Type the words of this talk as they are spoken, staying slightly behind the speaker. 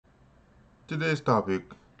Today's topic,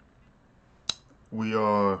 we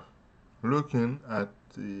are looking at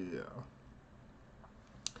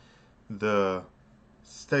the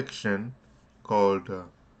section called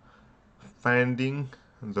Finding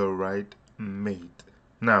the Right Mate.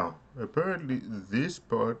 Now, apparently, this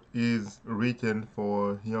part is written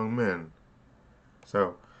for young men.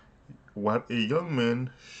 So, what a young man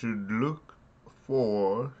should look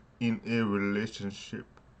for in a relationship.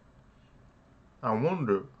 I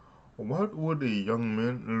wonder, what would a young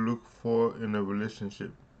man look for in a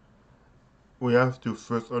relationship? We have to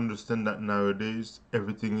first understand that nowadays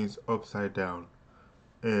everything is upside down.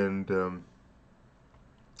 And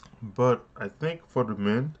but I think for the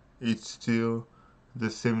men, it's still the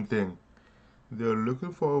same thing. They're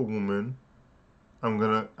looking for a woman.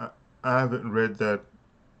 I haven't read that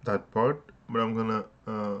part, but I'm gonna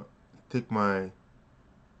take my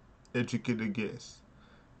educated guess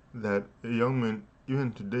that a young man,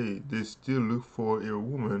 even today, they still look for a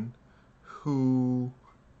woman who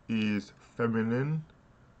is feminine,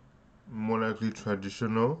 more likely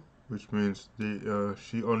traditional, which means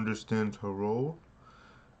she understands her role.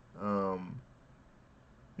 Um,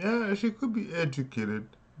 yeah, she could be educated,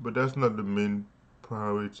 but that's not the main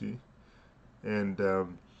priority. And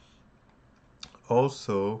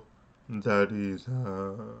also, that is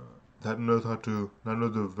that knows how to that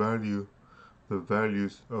knows the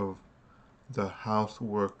values of the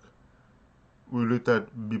housework. We looked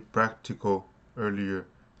at be practical earlier,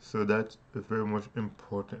 so that's very much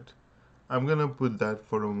important. I'm gonna put that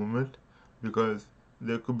for a moment because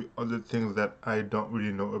there could be other things that I don't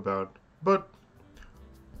really know about. But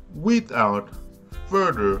without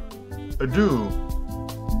further ado,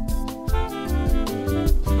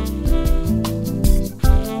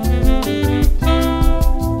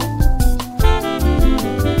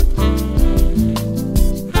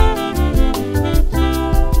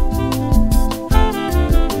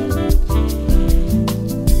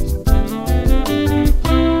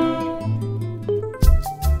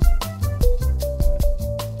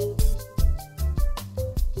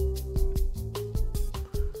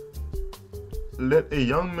 let a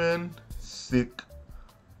young man seek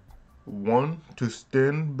one to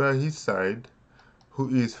stand by his side who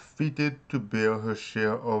is fitted to bear her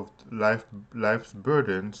share of life's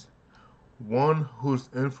burdens, one whose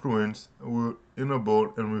influence will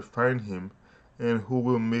ennoble and refine him, and who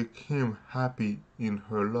will make him happy in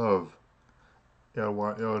her love.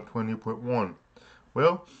 LYL 20.1.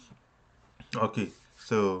 Well, okay,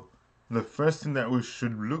 so the first thing that we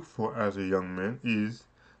should look for as a young man is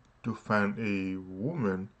to find a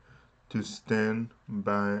woman to stand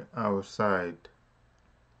by our side.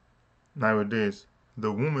 Nowadays,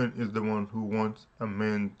 the woman is the one who wants a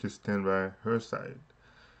man to stand by her side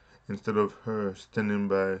instead of her standing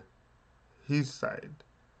by his side,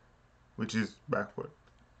 which is backward.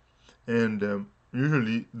 And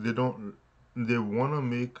usually they don't. They want to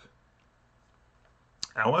make.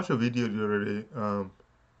 I watched a video the other day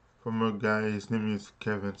from a guy. His name is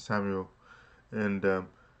Kevin Samuel, and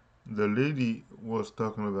the lady was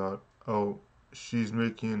talking about, oh, she's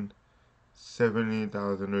making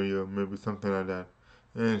 70,000 a year, maybe something like that,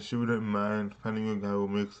 and she wouldn't mind finding a guy who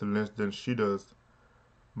makes less than she does,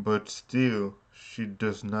 but still she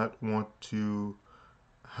does not want to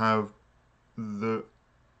have the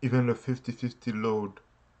even a 50-50 load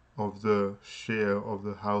of the share of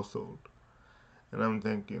the household. And I'm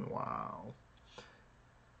thinking, wow,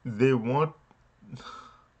 they want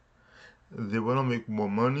they want to make more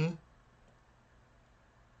money,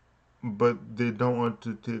 but they don't want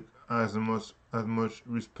to take as much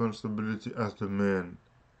responsibility as the man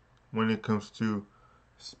when it comes to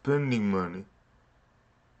spending money.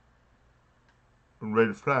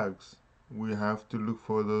 Red flags. We have to look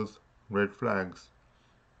for those red flags.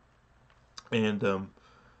 And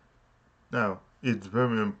now it's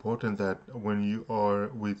very important that when you are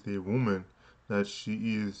with a woman, that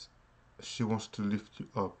she wants to lift you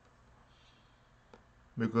up,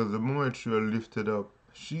 because the moment you are lifted up,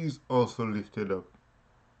 she's also lifted up.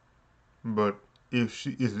 But if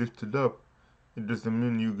she is lifted up, it doesn't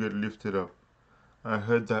mean you get lifted up. I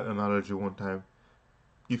heard that analogy one time.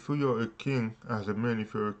 If you're a king, as a man,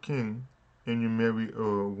 if you're a king and you marry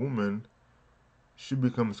a woman, she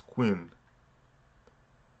becomes queen.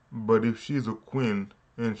 But if she's a queen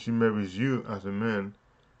and she marries you as a man,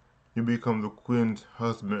 you become the queen's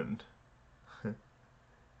husband.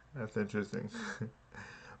 That's interesting.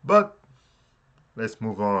 But let's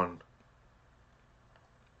move on.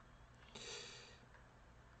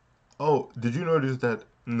 Oh, did you notice that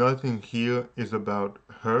nothing here is about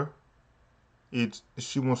her? It's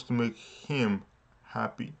she wants to make him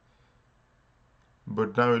happy.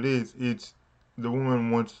 But nowadays the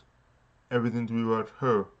woman wants everything to be about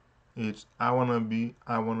her. It's I wanna be.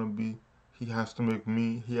 He has to make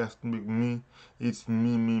me. He has to make me. It's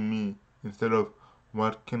me, me, me. Instead of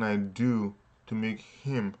what can I do to make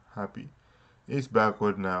him happy. It's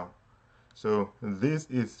backward now. So this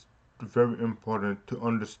is very important to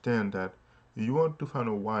understand that you want to find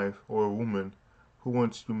a wife or a woman who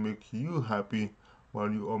wants to make you happy while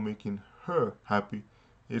you are making her happy.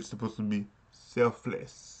 It's supposed to be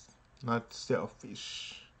selfless, not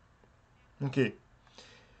selfish. Okay,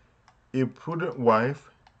 a prudent wife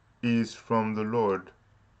is from the Lord.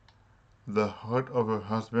 The heart of her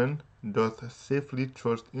husband doth safely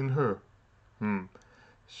trust in her. Hmm.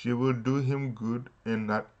 She will do him good and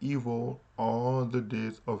not evil all the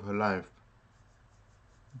days of her life.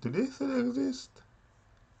 Do they still exist?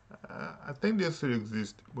 I think they still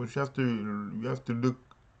exist, but you have to look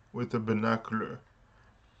with a binocular,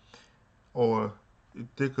 or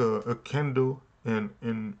take a candle and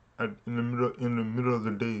in the middle of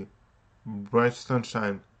the day, bright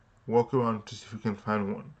sunshine, walk around to see if you can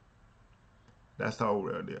find one. That's how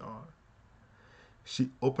rare they are.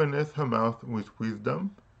 She openeth her mouth with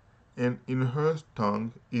wisdom, and in her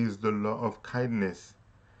tongue is the law of kindness.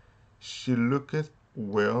 She looketh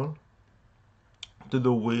well to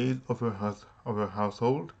the ways of her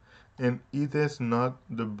household, and eateth not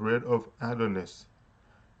the bread of idleness.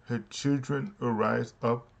 Her children arise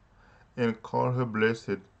up and call her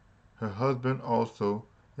blessed, her husband also,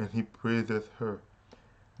 and he praiseth her.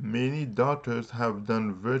 Many daughters have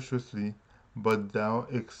done virtuously, but thou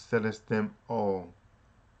excellest them all.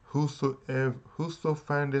 Whoso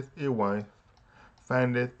findeth a wife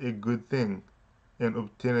findeth a good thing, and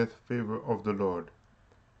obtaineth favor of the Lord.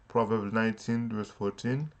 Proverbs 19 verse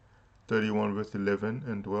 14, 31 verse 11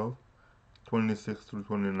 and 12, 26 through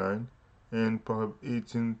 29, and Proverbs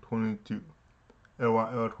 18:22,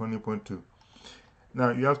 LYL 20.2. Now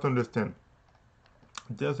you have to understand,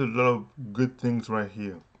 there's a lot of good things right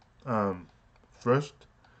here. Um, First,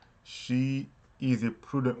 she is a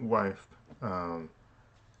prudent wife, and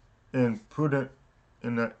prudent,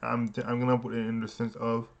 and I'm gonna put it in the sense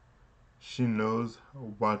of she knows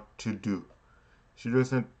what to do. She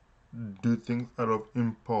doesn't do things out of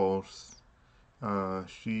impulse.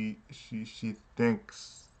 She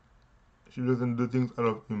thinks. She doesn't do things out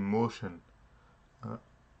of emotion. Uh,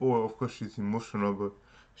 or of course she's emotional, but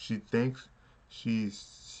she thinks. She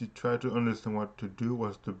tried to understand what to do,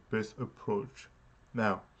 what's the best approach.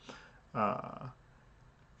 Now, uh,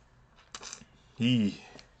 he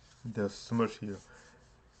there's so much here.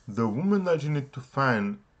 The woman that you need to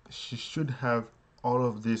find, she should have all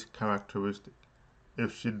of these characteristics.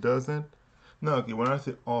 If she doesn't, no, okay, when I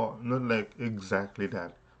say all, not like exactly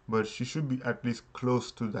that, but she should be at least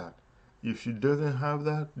close to that. If she doesn't have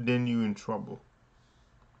that, then you're in trouble.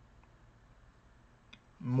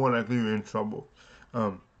 More likely you're in trouble.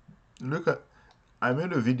 Um, Look at, I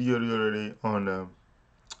made a video the other day on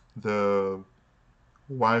the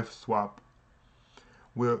wife swap,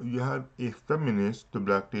 where you had a feminist, the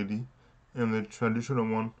black lady, and the traditional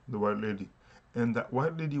one, the white lady. And that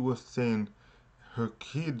white lady was saying her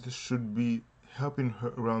kids should be helping her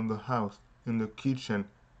around the house, in the kitchen,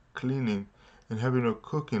 cleaning, and having her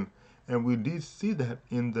cooking. And we did see that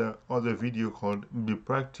in the other video called Be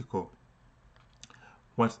Practical.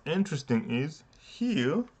 What's interesting is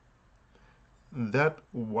here, that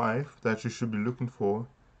wife that you should be looking for,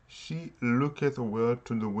 she looketh well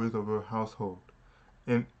to the ways of her household,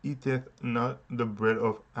 and eateth not the bread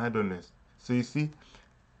of idleness. So you see,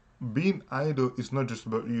 being idle is not just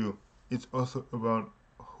about you, it's also about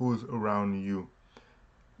who's around you.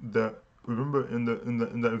 The Remember in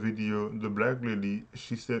that video, the black lady,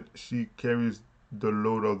 she said she carries the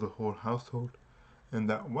load of the whole household, and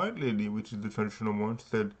that white lady, which is the traditional one,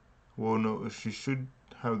 said, well, no, she should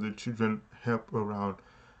have the children help around,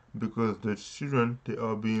 because the children, they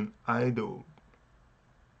are being idle.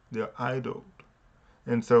 They are idle,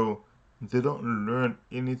 and so they don't learn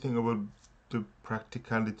anything about the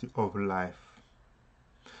practicality of life.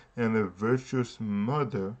 And a virtuous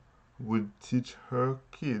mother would teach her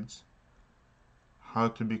kids how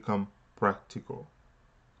to become practical.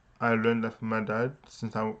 I learned that from my dad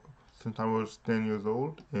since I was 10 years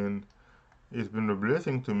old, and it's been a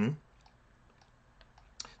blessing to me.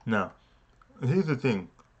 Now, here's the thing.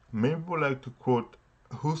 Many people like to quote,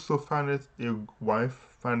 whoso findeth a wife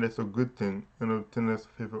findeth a good thing and obtaineth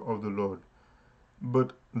favor of the Lord.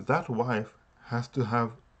 But that wife has to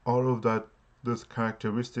have all of those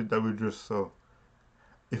characteristics that we just saw.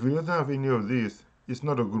 If he doesn't have any of these, it's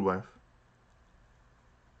not a good wife.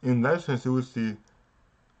 In that sense, you would see,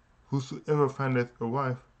 whosoever findeth a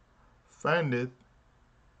wife findeth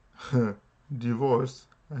divorce,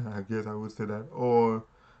 I guess I would say that, or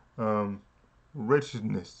um,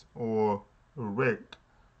 wretchedness or wreck.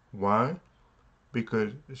 Why?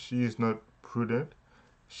 Because she is not prudent,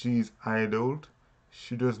 she is idle,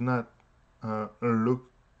 she does not look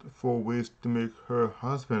for ways to make her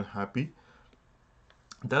husband happy.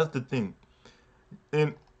 That's the thing.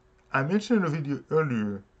 And I mentioned in a video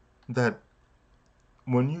earlier that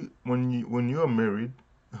when you are married,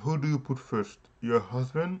 who do you put first? Your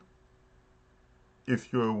husband,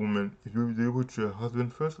 if you're a woman, if you do you put your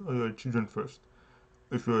husband first or your children first?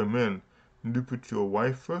 If you're a man, do you put your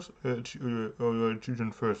wife first or your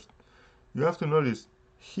children first? You have to notice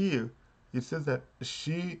here it says that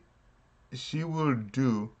she will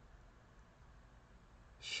do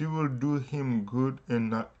she will do him good and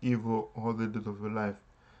not evil all the days of her life.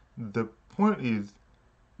 The point is,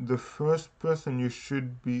 the first person you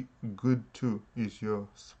should be good to is your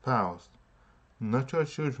spouse, not your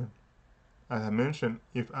children. As I mentioned,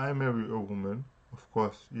 if I marry a woman, of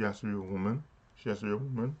course, she has to be a woman. She has to be a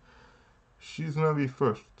woman. She's gonna be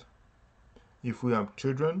first. If we have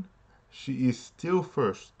children, she is still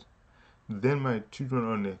first. Then my children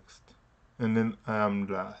are next. And then I am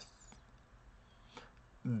last.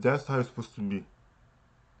 That's how it's supposed to be.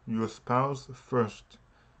 Your spouse first,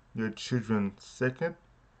 your children second,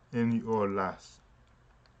 and you are last.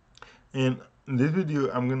 And in this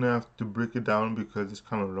video, I'm gonna have to break it down because it's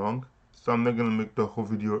kind of long. So I'm not gonna make the whole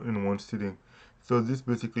video in one sitting. So this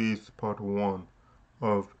basically is part one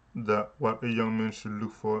of what a young man should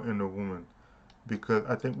look for in a woman, because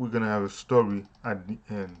I think we're gonna have a story at the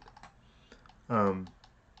end.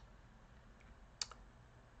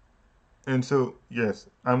 And so yes,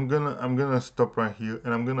 I'm gonna stop right here,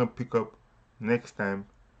 and I'm gonna pick up next time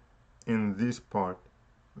in this part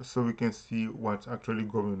so we can see what's actually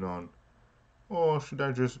going on. Or should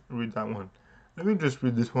I just read that one? Let me just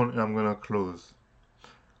read this one and I'm gonna close.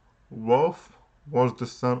 Rolf was the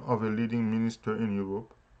son of a leading minister in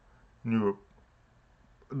Europe.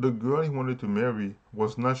 The girl he wanted to marry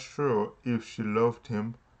was not sure if she loved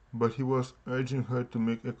him, but he was urging her to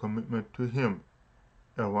make a commitment to him.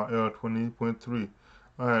 LYL 20.3.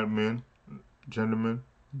 Alright, men, gentlemen,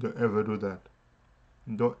 don't ever do that.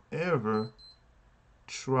 Don't ever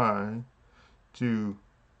try to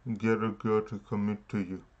get a girl to commit to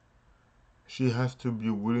you. She has to be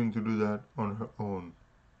willing to do that on her own.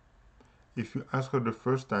 If you ask her the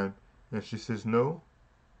first time and she says no,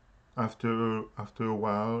 after a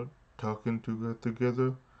while talking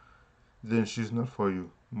together, then she's not for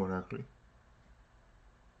you, more likely.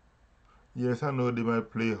 Yes, I know they might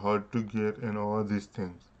play hard to get and all these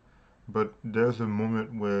things, but there's a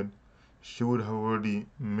moment where she would have already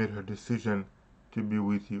made her decision to be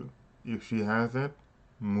with you. If she hasn't,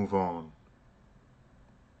 move on.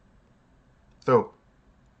 So,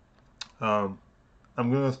 I'm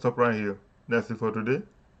gonna stop right here. That's it for today.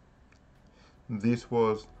 This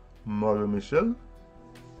was Mario Michel.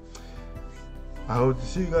 I hope to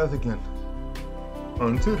see you guys again.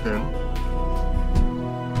 Until then,